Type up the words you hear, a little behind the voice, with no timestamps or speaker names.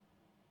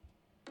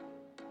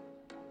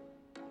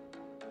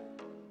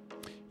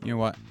You know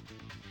what?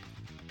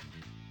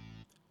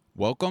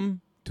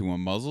 Welcome to a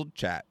muzzled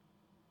chat.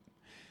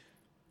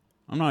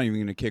 I'm not even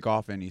going to kick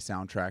off any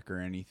soundtrack or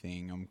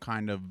anything. I'm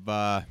kind of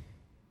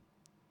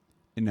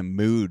in a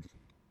mood.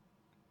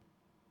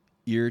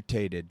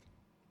 Irritated.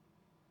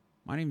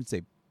 Might even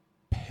say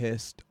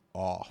pissed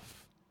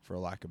off, for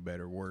lack of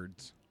better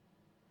words.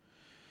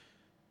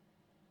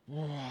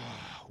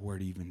 Where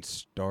to even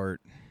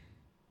start?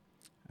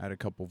 I had a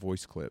couple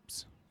voice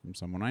clips from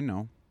someone I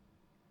know.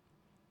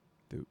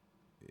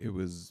 It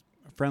was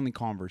a friendly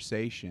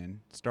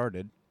conversation.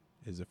 Started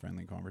as a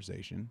friendly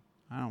conversation.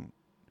 I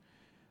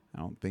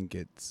don't think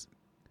it's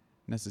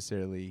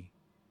necessarily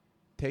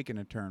taken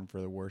a turn for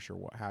the worse or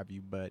what have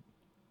you, but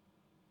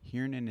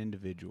hearing an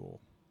individual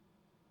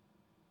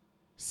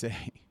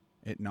say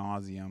ad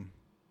nauseum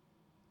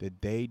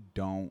that they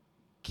don't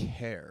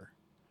care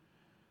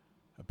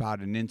about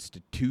an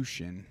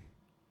institution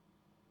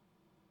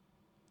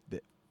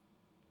that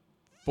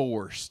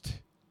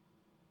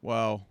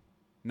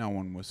no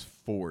one was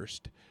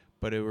forced,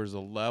 but it was a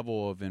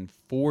level of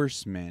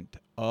enforcement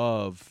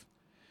of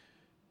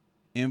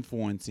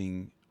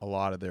influencing a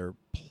lot of their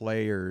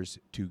players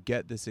to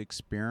get this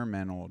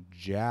experimental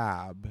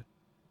jab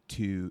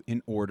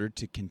in order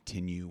to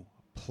continue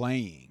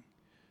playing.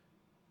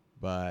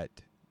 But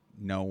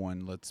no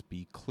one, let's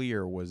be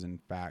clear, was in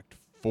fact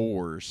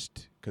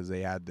forced, because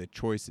they had the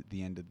choice at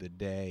the end of the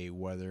day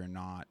whether or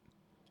not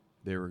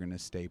they were going to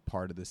stay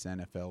part of this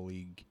NFL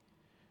league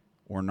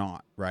or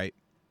not, right?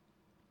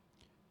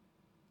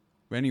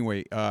 But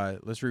anyway,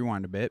 let's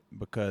rewind a bit,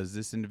 because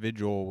this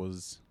individual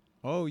was,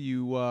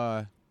 you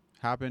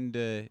happened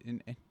to,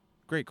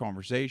 great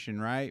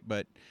conversation, right?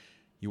 But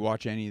you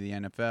watch any of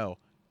the NFL.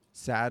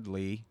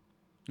 Sadly,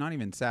 not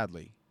even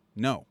sadly,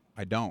 no,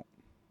 I don't.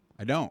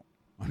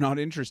 I'm not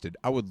interested.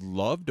 I would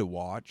love to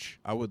watch.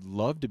 I would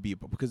love to be,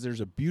 because there's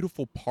a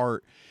beautiful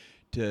part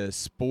to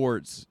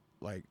sports.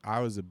 Like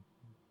I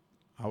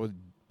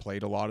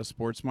played a lot of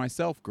sports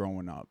myself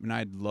growing up, and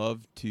I'd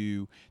love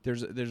to.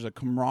 There's a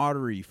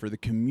camaraderie for the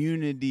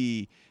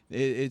community.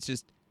 It's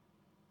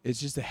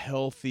just a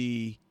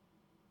healthy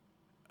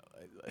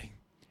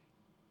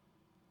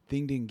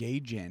thing to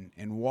engage in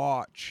and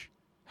watch.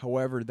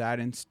 However, that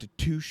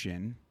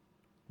institution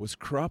was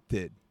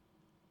corrupted.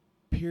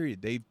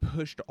 Period. They've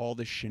pushed all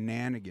the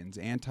shenanigans,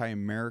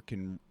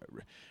 anti-American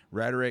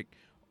rhetoric.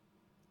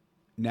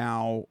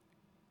 Now,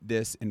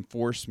 this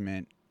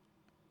enforcement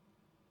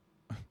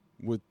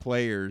with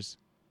players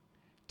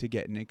to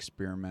get an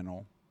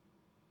experimental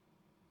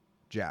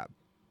jab.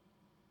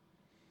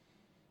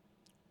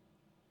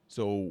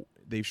 So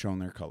they've shown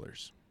their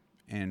colors.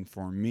 And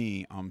for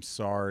me, I'm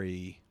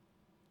sorry,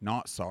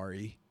 not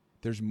sorry.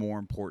 There's more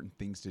important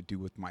things to do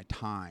with my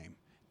time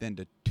than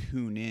to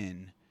tune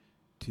in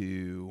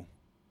to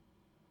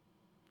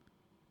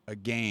a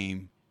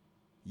game.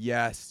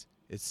 Yes,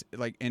 it's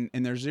like, and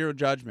there's zero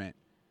judgment.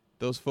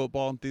 Those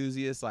football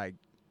enthusiasts, like,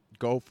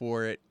 go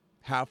for it.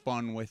 Have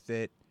fun with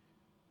it.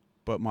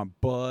 But my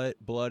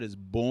blood is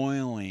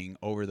boiling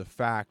over the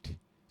fact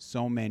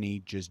so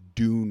many just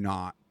do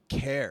not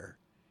care.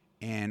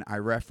 And I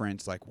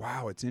reference, like,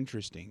 wow, it's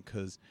interesting,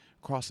 because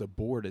across the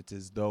board, it's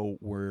as though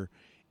we're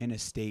in a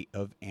state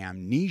of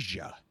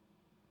amnesia,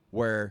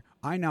 where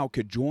I now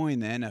could join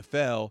the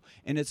NFL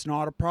and it's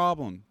not a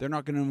problem. They're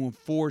not going to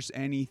enforce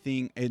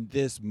anything in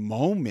this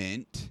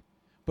moment,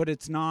 but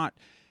it's not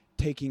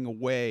taking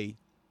away,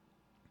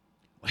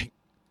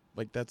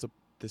 like that's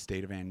the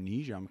state of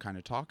amnesia I'm kind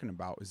of talking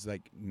about. Is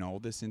like, no,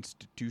 this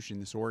institution,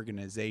 this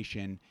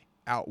organization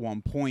at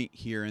one point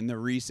here in the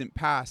recent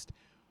past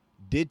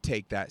did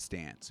take that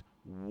stance,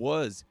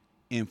 was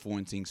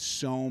influencing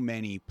so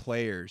many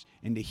players.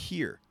 And to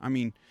hear, I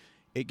mean,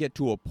 it get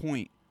to a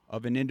point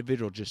of an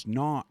individual just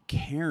not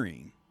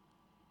caring.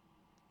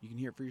 You can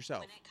hear it for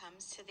yourself. When it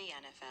comes to the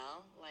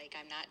NFL, like,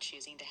 I'm not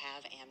choosing to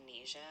have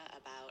amnesia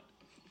about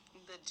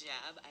the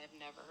jab. I've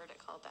never heard it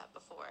called that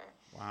before.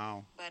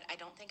 Wow. But I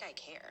don't think I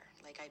care.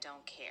 Like, I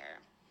don't care.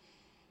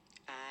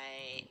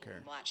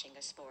 I'm watching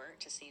a sport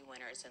to see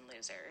winners and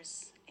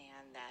losers,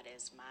 and that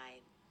is my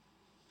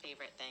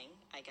favorite thing,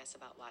 I guess,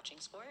 about watching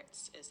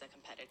sports, is the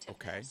competitiveness.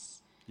 Okay.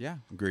 Yeah,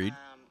 agreed.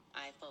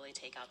 I fully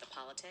take out the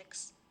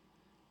politics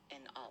in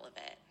all of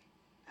it.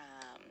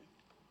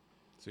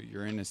 So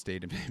you're in a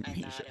state of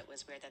amnesia. I thought it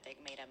was weird that they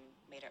made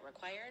it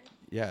required.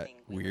 Yeah, I think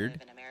we weird.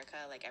 live in America,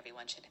 like,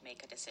 everyone should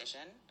make a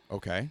decision.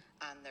 Okay.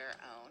 On their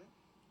own.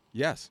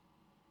 Yes.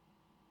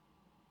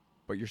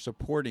 But you're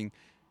supporting.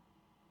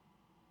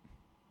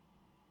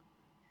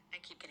 I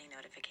keep getting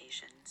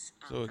notifications.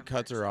 So it from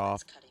cuts work, her so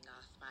off. it's cutting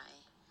off my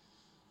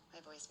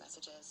voice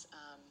messages.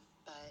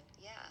 But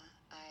yeah,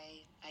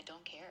 I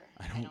don't care.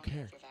 I don't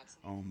care. If you're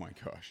vaccinated. Oh my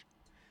gosh.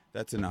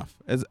 That's enough.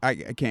 I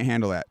can't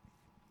handle that.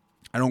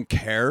 I don't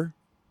care.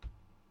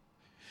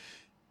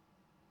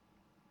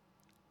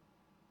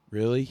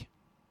 Really?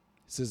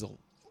 This is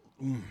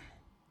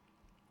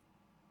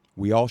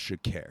we all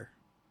should care,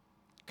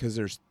 because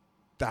there's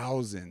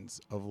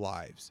thousands of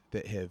lives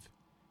that have.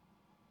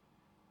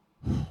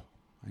 I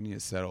need to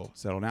settle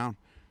down.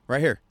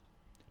 Right here.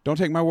 Don't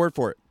take my word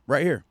for it.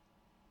 Right here.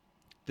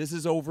 This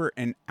is over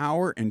an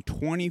hour and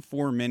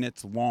 24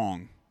 minutes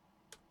long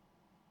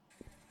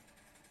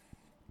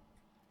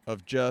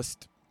of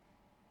just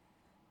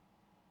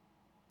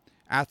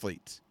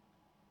athletes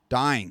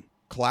dying,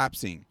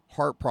 collapsing,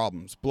 heart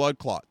problems, blood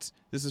clots.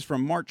 This is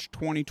from March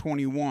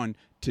 2021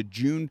 to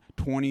June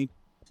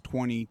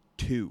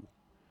 2022.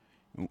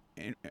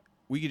 And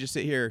we could just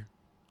sit here.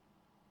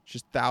 It's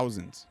just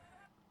thousands.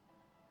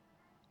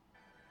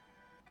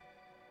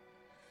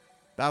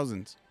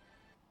 Thousands.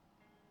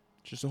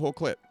 Just a whole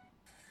clip.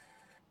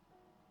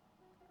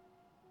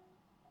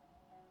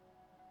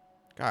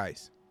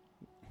 Guys,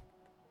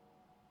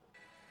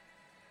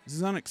 this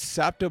is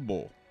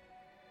unacceptable.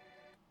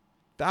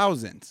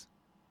 Thousands.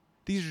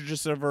 These are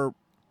just of our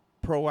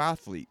pro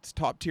athletes,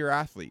 top tier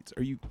athletes.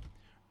 You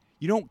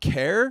don't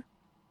care?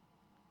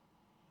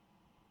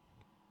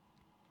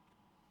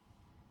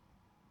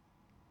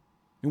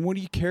 And what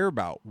do you care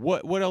about?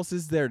 What else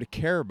is there to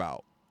care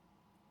about?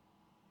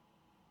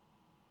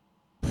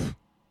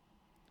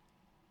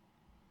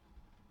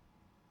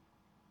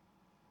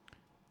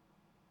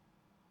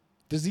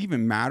 Does it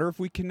even matter if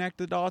we connect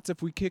the dots,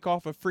 if we kick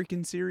off a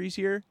freaking series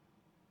here?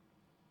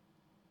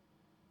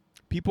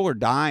 People are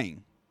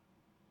dying.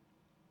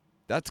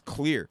 That's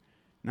clear.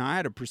 Now, I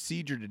had a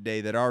procedure today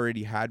that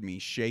already had me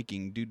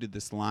shaking due to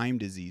this Lyme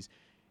disease.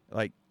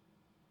 Like,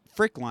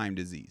 frick Lyme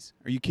disease.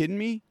 Are you kidding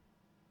me?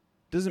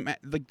 Doesn't matter.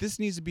 Like, this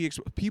needs to be...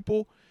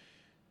 People,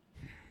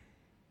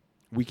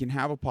 we can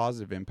have a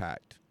positive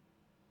impact.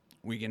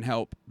 We can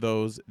help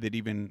those that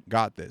even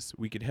got this.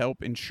 We could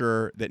help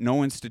ensure that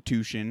no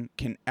institution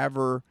can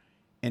ever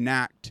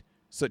enact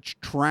such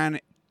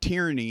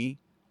tyranny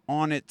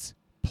on its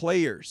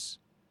players.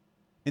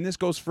 And this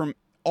goes from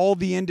all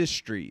the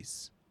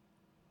industries.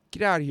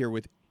 Get out of here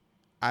with,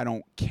 I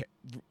don't care.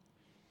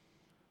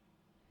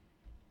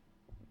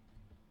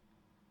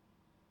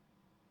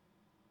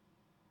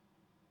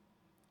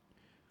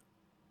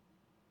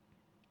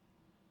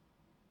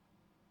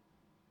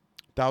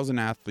 Thousand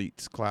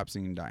athletes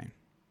collapsing and dying.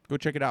 Go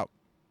check it out.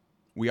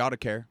 We ought to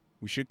care.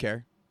 We should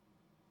care.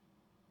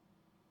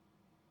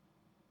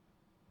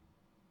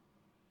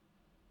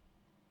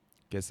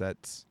 Guess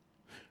that's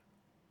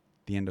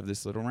the end of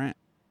this little rant.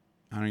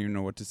 I don't even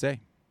know what to say.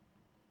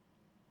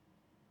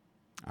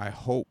 I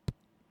hope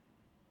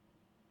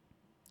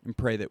and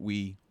pray that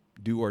we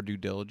do our due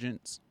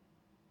diligence,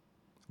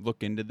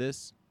 look into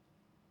this,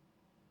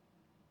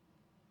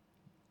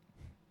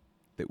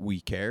 that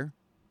we care,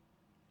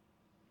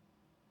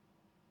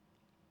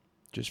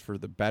 just for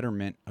the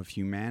betterment of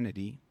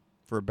humanity,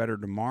 for a better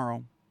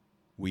tomorrow.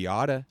 We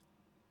oughta.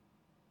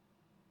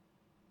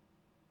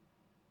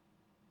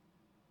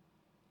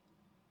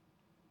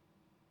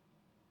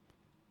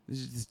 This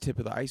is the tip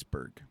of the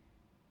iceberg.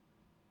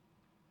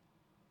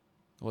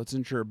 Let's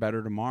ensure a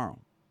better tomorrow.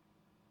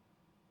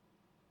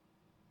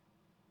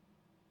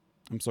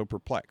 I'm so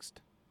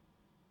perplexed.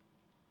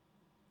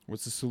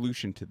 What's the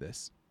solution to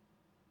this?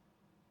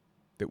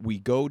 That we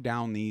go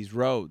down these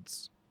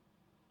roads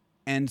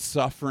and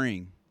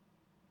suffering.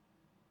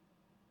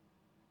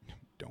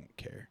 Don't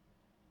care.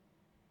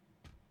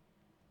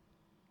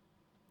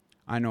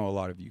 I know a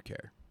lot of you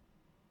care.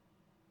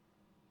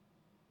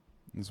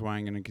 That's why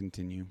I'm going to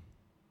continue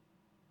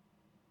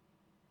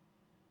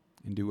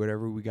and do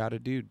whatever we got to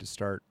do to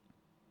start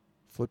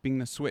flipping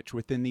the switch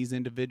within these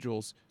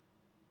individuals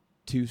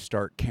to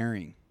start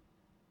caring.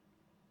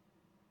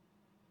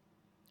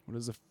 What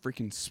is a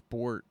freaking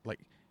sport? Like,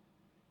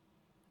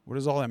 what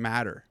does all that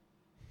matter?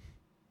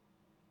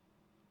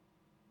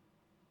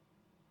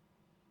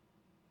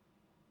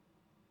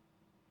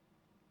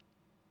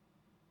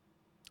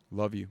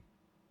 Love you.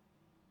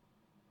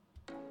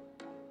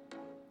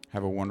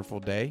 Have a wonderful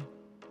day.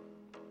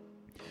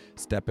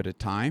 Step at a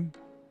time.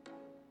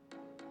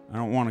 I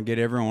don't want to get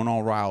everyone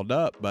all riled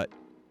up, but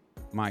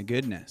my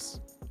goodness,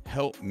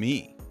 help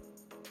me.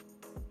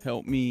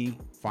 Help me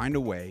find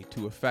a way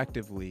to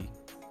effectively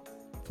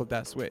flip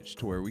that switch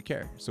to where we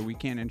care so we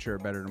can ensure a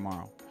better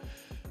tomorrow.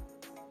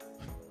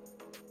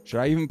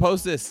 Should I even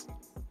post this?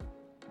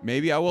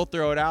 Maybe I will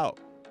throw it out.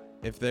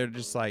 If they're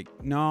just like,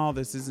 no,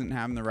 this isn't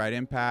having the right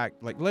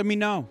impact, like, let me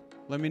know.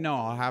 Let me know.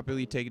 I'll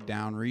happily take it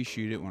down,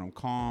 reshoot it when I'm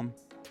calm.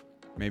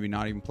 Maybe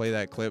not even play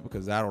that clip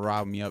because that'll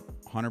rile me up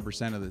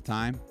 100% of the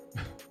time.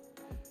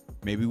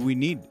 Maybe we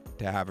need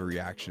to have a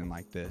reaction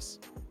like this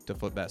to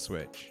flip that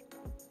switch.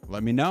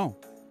 Let me know.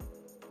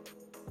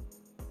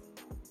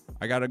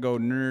 I got to go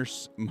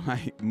nurse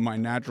my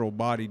natural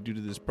body due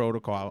to this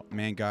protocol.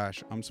 Man,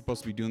 gosh, I'm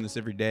supposed to be doing this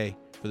every day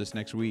for this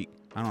next week.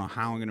 I don't know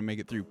how I'm going to make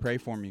it through. Pray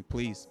for me,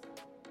 please.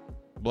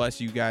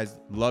 Bless you guys.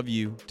 Love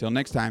you. Till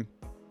next time.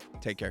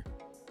 Take care.